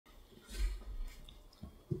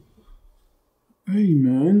Hey,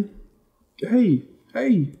 man. Hey.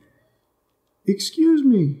 Excuse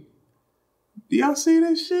me. Do y'all see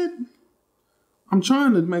that shit? I'm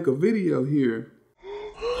trying to make a video here.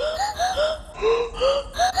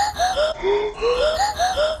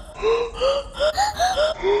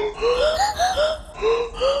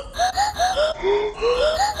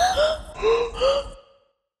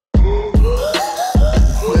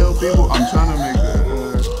 Well, people, I'm trying to make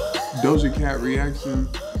a Doja Cat reaction,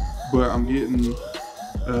 but I'm getting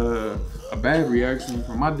a bad reaction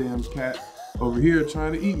from my damn cat over here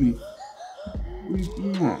trying to eat me. What do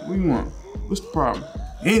you want? What's the problem?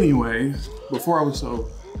 Anyways, before I was so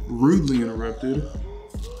rudely interrupted,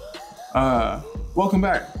 welcome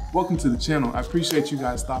back. Welcome to the channel. I appreciate you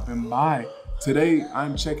guys stopping by. Today,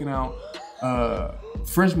 I'm checking out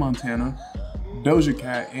French Montana, Doja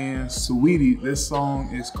Cat, and Saweetie. This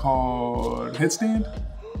song is called Handstand?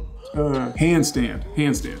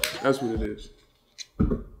 Handstand. That's what it is.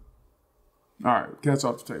 All right, cat's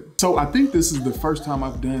off the table. So I think this is the first time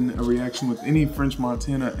I've done a reaction with any French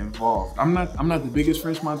Montana involved. I'm not the biggest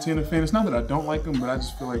French Montana fan. It's not that I don't like him, but I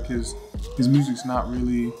just feel like his music's not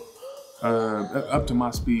really up to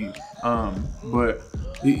my speed. But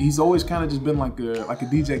he's always kind of just been like a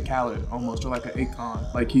DJ Khaled almost, or like an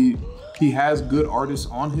Akon. Like he has good artists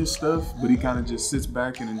on his stuff, but he kind of just sits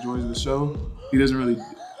back and enjoys the show. He doesn't really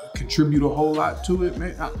contribute a whole lot to it.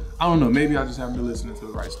 I don't know, maybe I just haven't been listening to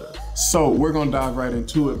the right stuff. So we're gonna dive right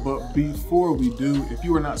into it, but before we do, if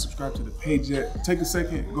you are not subscribed to the page yet, take a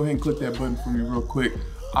second, go ahead and click that button for me real quick.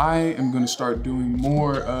 I am gonna start doing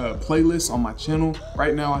more playlists on my channel.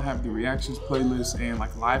 Right now I have the reactions playlist and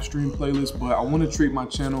like live stream playlist, but I wanna treat my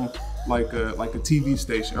channel like a TV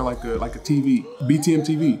station, or like a TV, BTM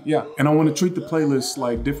TV, yeah. And I wanna treat the playlists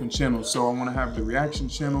like different channels. So I wanna have the reaction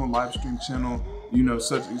channel, live stream channel, you know,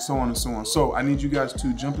 so on and so on. So I need you guys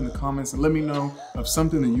to jump in the comments and let me know of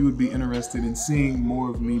something that you would be interested in seeing more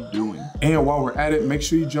of me doing. And while we're at it, make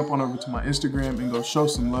sure you jump on over to my Instagram and go show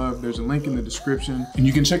some love. There's a link in the description, and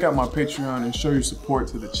you can check out my Patreon and show your support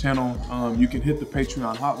to the channel. You can hit the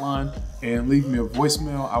Patreon hotline and leave me a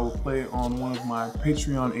voicemail. I will play it on one of my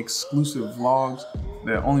Patreon exclusive vlogs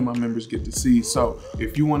that only my members get to see. So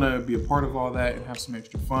if you wanna be a part of all that and have some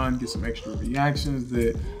extra fun, get some extra reactions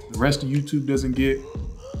that the rest of YouTube doesn't get,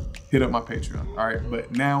 hit up my Patreon, all right?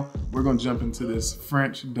 But now we're gonna jump into this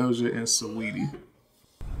French Doja and Saweetie.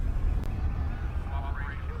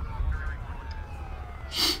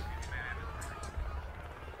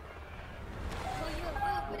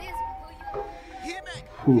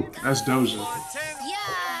 Ooh, that's Doja.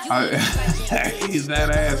 He's that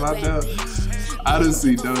ass, I know. I done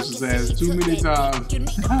seen Doja's ass too many times.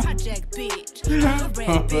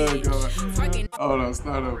 Oh God. Hold on,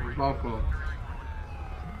 start over.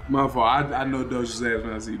 My fault. I know Doja's ass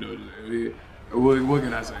when I see Doja's ass. What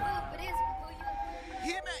can I say?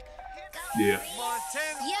 Yeah.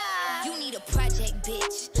 You need a project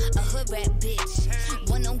bitch, a hood rat bitch.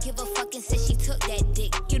 One don't give a fuck and says she took that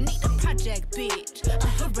dick. You need a project bitch, a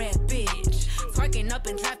hood rat bitch. Parking up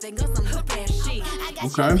in traffic on some hood rat shit. I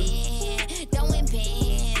got you in, throwing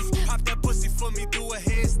pins. Pop that pussy for me, do a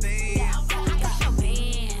handstand. I got your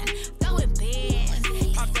man, throwing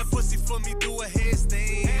pins. Pop that pussy for me, do a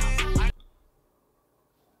handstand.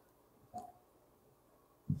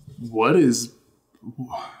 What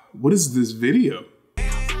is this video?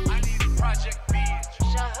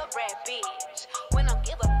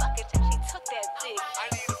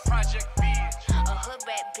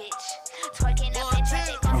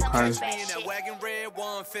 That wagon red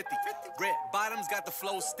 150. Red bottoms got the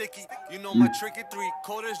flow sticky. You know my tricky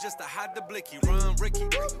 3/4 just to hide the blicky. Run Ricky,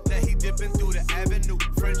 that he dipping through the avenue.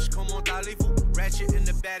 French, come on, Dollywood. Ratchet in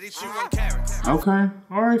the baddie, she run carrots. Okay,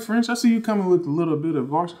 all right, French. I see you coming with a little bit of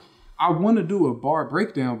bars. I want to do a bar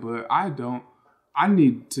breakdown, but I don't. I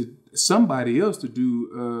need somebody else to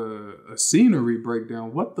do a scenery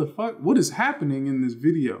breakdown. What the fuck? What is happening in this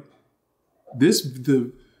video?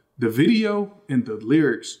 The video and the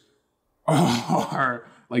lyrics are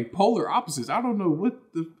like polar opposites. I don't know what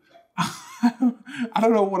I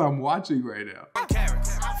don't know what I'm watching right now.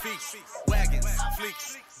 Carrots, feast, wagons,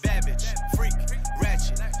 fleeks, babbage, freak,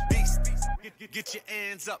 ratchet, beast. Get your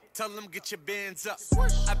hands up, tell them get your bands up.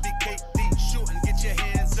 I be KD shooting, get your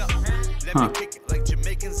hands up. Let me kick it like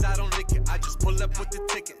Jamaicans, I don't lick it. I just pull up with the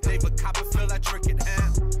ticket. Leave a copper, feel I trick it.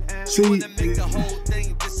 See, wanna make the whole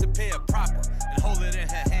thing disappear proper and hold it in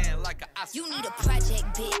her hand like a. You need a project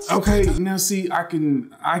bitch. Okay, now see, I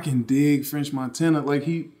can dig French Montana. Like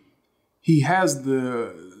he has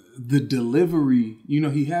the delivery, you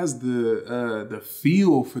know, he has the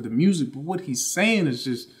feel for the music, but what he's saying is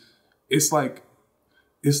just, it's like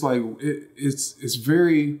it's like it's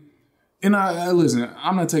very. And I listen.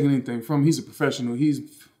 I'm not taking anything from him. He's a professional.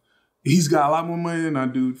 He's got a lot more money than I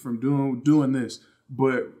do from doing this.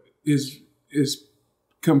 But is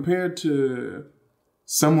compared to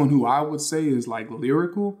someone who I would say is like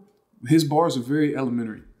lyrical, his bars are very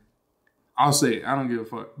elementary. I'll say it. I don't give a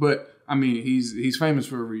fuck. But I mean, he's famous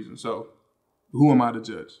for a reason. So who am I to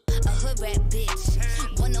judge? A hood rat bitch.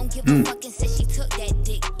 One don't give a fuck and said she took that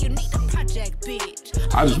dick. You need a project bitch.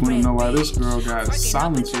 I just want to know why this girl got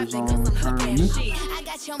silencers on her. I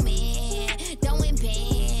got your man, throwing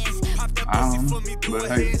bands. I don't know,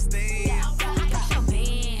 but hey. I got your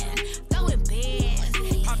man, throwing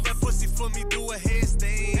bands. Pop that pussy for me, do a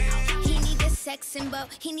handstand. He need a sex symbol,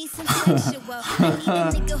 he needs some sexual. I need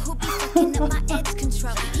a nigga who be fucking up my edge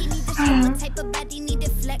control. He need to show what type of body, need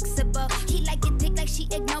it flexible. He like it dick like she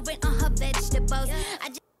ignoring on her vegetables. I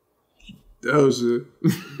just Doja.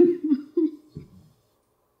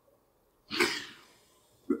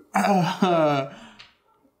 I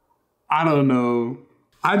don't know.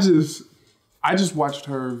 I just watched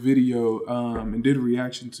her video and did a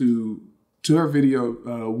reaction to her video,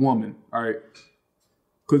 Woman. All right.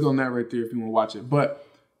 Click on that right there if you want to watch it. But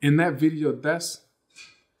in that video, this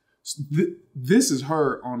is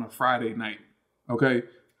her on a Friday night. Okay.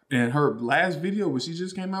 And her last video, what she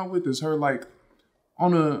just came out with, is her like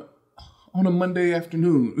on a Monday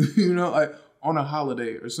afternoon, you know, like on a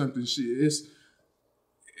holiday or something.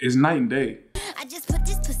 It's night and day. I just put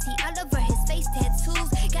this pussy all over his face, tattoos.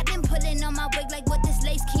 Got them pulling on my wig like what this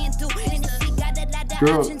lace can't do. And if he got a lot of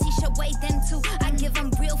options, he should weigh them too. I give him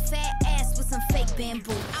real fat ass with some fake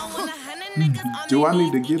bamboo. Do I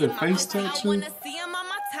need to get a face tattoo? I wanna see him on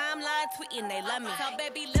my timeline tweeting they love me. So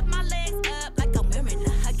baby, lift my legs up like I'm wearing a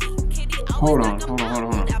huggy. Kitty, Hold on.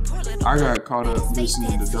 I got caught up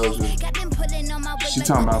listening to Doja. She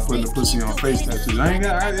talking about putting the pussy on face tattoos.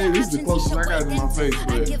 This is the closest I got to my face,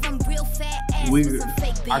 but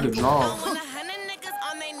I could draw.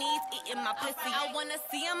 I wanna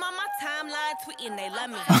see him on my timeline tweeting they love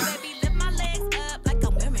me. Baby, lift my legs up like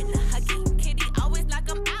I'm wearing a huggy. Kitty always like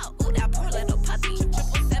I'm out. Ooh, that poor little puppy.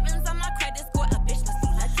 777s on my credit score. A bitch must be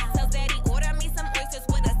lucky. Tell daddy order me some oysters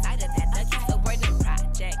with a side of that ducky. So we're them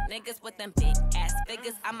project niggas with them big ass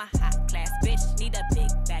figures. I'm a hot class bitch. Need a big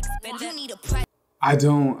back spender. You need a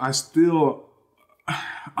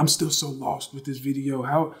I'm still so lost with this video.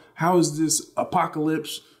 How is this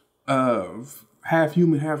apocalypse of half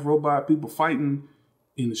human, half robot people fighting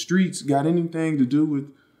in the streets got anything to do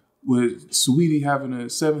with Saweetie having a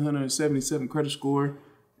 777 credit score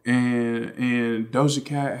and Doja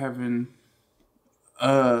Cat having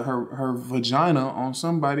her vagina on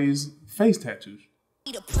somebody's face tattoos?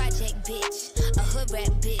 Need a project bitch, a hood rat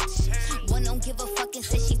bitch. One don't give a fuck and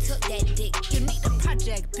say she took that dick. You need a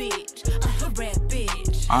project bitch, a hood rat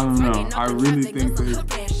bitch. I don't know. I really think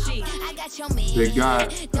they got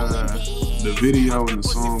the video and the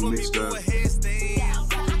song mixed up.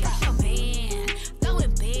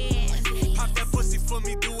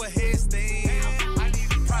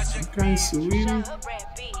 Okay, Saweetie.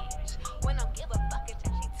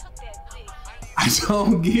 I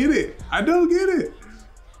don't get it.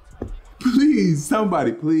 Please,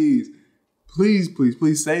 somebody, please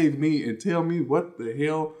save me and tell me what the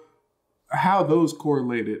hell, how those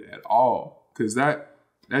correlated at all. Cause that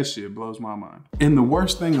shit blows my mind. And the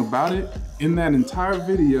worst thing about it, in that entire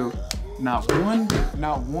video, not one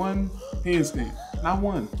handstand, not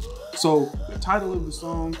one. So the title of the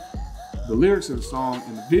song, the lyrics of the song,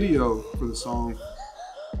 and the video for the song,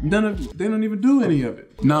 they don't even do any of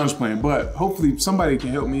it. No, I'm just playing, but hopefully somebody can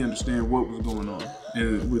help me understand what was going on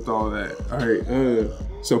and with all that. All right,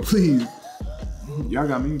 so please, y'all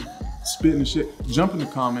got me spitting shit. Jump in the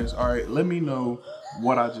comments. All right, let me know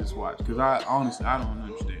what I just watched, because I honestly, I don't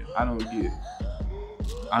understand. I don't get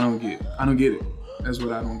it. That's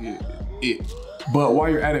what I don't get it. But while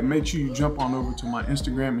you're at it, make sure you jump on over to my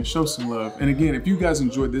Instagram and show some love. And again, if you guys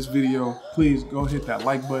enjoyed this video, please go hit that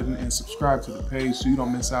like button and subscribe to the page so you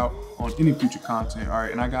don't miss out on any future content. All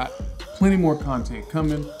right, and I got plenty more content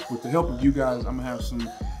coming. With the help of you guys, I'm gonna have some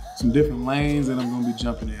different lanes that I'm gonna be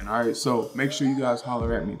jumping in. All right, so make sure you guys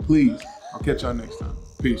holler at me, please. I'll catch y'all next time.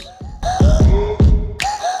 Peace.